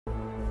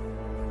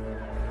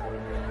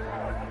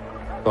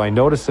So I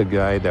noticed a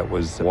guy that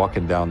was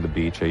walking down the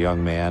beach, a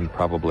young man,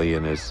 probably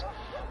in his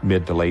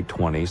mid to late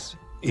 20s.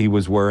 He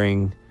was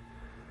wearing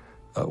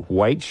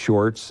white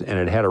shorts, and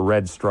it had a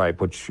red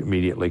stripe, which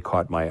immediately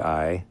caught my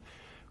eye.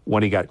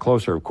 When he got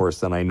closer, of course,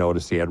 then I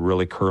noticed he had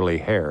really curly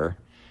hair,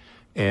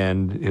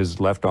 and his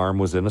left arm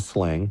was in a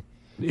sling.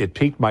 It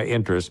piqued my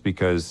interest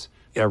because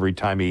every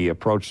time he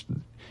approached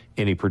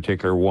any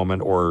particular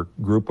woman or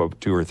group of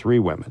 2 or 3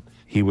 women,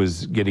 he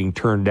was getting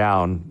turned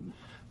down,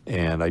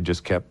 and I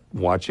just kept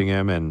watching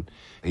him, and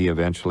he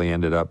eventually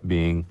ended up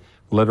being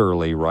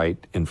literally right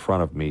in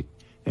front of me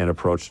and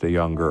approached a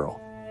young girl.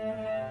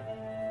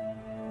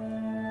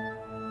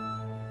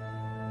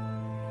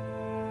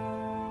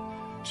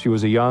 She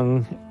was a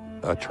young,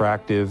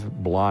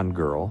 attractive, blonde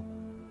girl,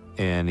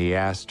 and he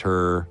asked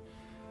her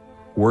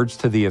words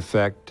to the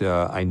effect,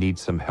 I need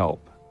some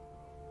help.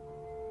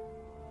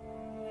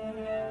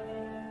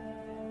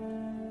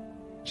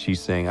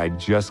 She's saying, I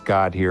just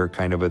got here,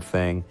 kind of a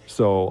thing.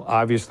 So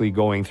obviously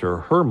going through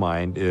her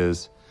mind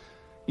is,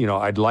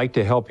 I'd like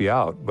to help you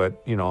out,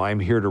 but, I'm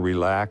here to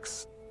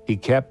relax. He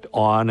kept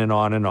on and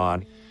on and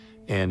on,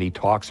 and he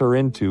talks her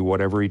into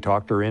whatever he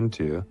talked her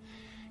into.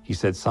 He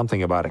said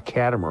something about a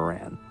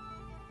catamaran.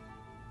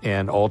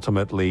 And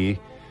ultimately,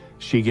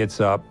 she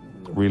gets up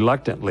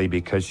reluctantly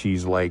because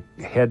she's like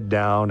head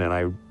down, and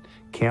I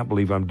can't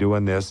believe I'm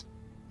doing this,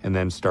 and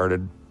then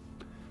started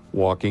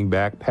walking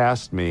back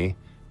past me.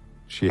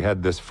 She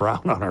had this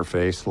frown on her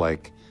face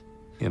like,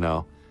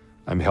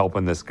 I'm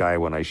helping this guy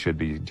when I should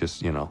be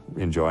just,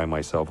 enjoying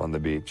myself on the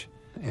beach.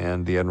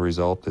 And the end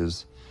result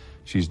is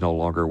she's no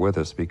longer with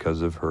us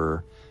because of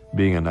her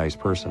being a nice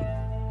person.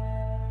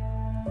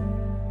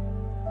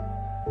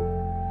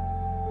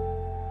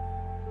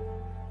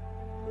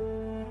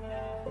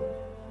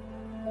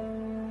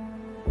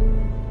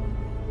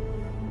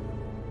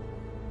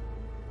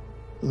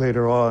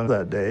 Later on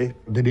that day,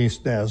 Denise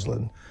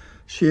Naslin,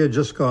 she had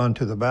just gone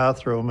to the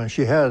bathroom, and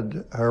she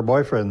had her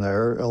boyfriend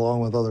there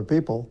along with other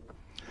people.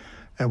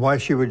 And why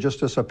she would just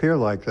disappear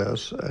like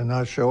this and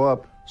not show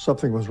up,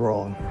 something was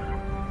wrong.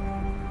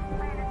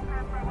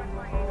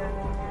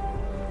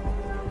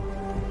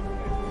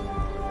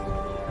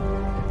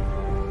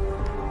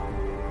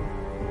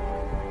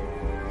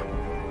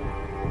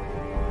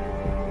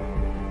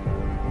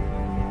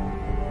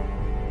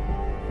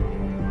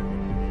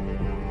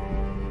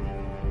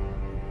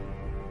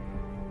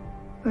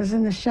 I was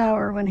in the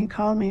shower when he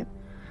called me. It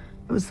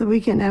was the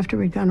weekend after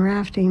we'd gone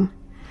rafting.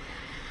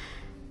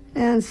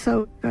 And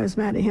so I was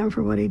mad at him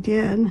for what he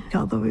did,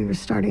 although we were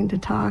starting to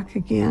talk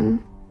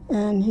again.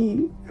 And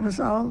he was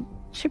all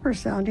chipper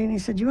sounding. He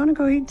said, you want to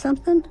go eat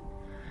something?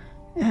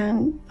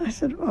 And I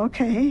said,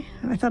 okay.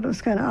 I thought it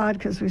was kind of odd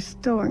because we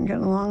still weren't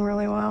getting along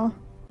really well.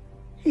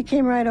 He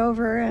came right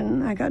over,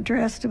 and I got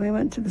dressed, and we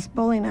went to this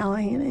bowling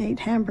alley and ate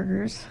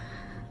hamburgers.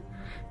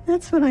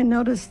 That's when I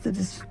noticed that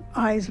his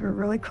eyes were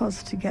really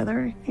close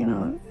together.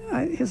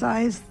 His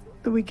eyes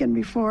the weekend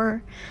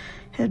before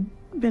had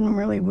been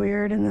really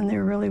weird, and then they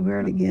were really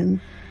weird again.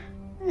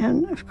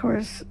 And of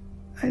course,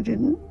 I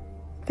didn't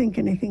think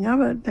anything of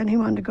it. Then he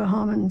wanted to go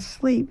home and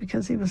sleep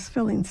because he was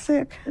feeling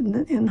sick.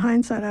 And in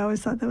hindsight, I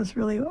always thought that was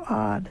really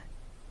odd.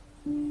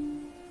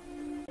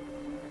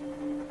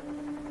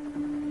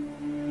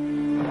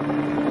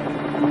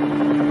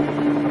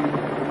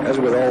 As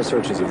with all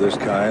searches of this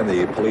kind,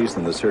 the police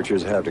and the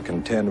searchers have to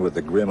contend with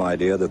the grim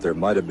idea that there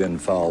might have been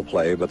foul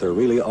play, but there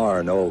really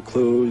are no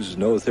clues,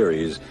 no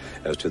theories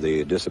as to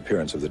the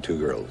disappearance of the 2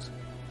 girls.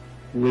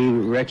 We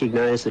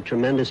recognize the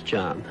tremendous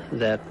job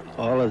that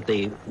all of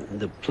the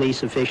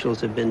police officials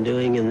have been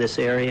doing in this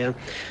area,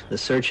 the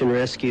search and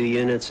rescue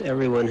units.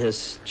 Everyone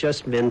has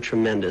just been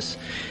tremendous.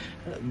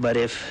 But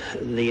if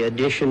the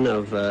addition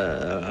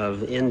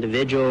of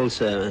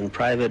individuals and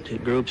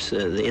private groups,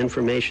 the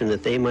information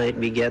that they might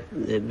be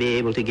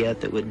able to get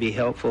that would be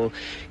helpful,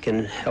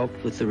 can help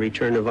with the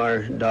return of our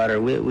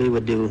daughter, we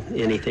would do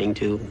anything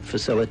to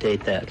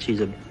facilitate that.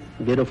 She's a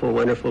beautiful,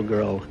 wonderful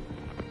girl.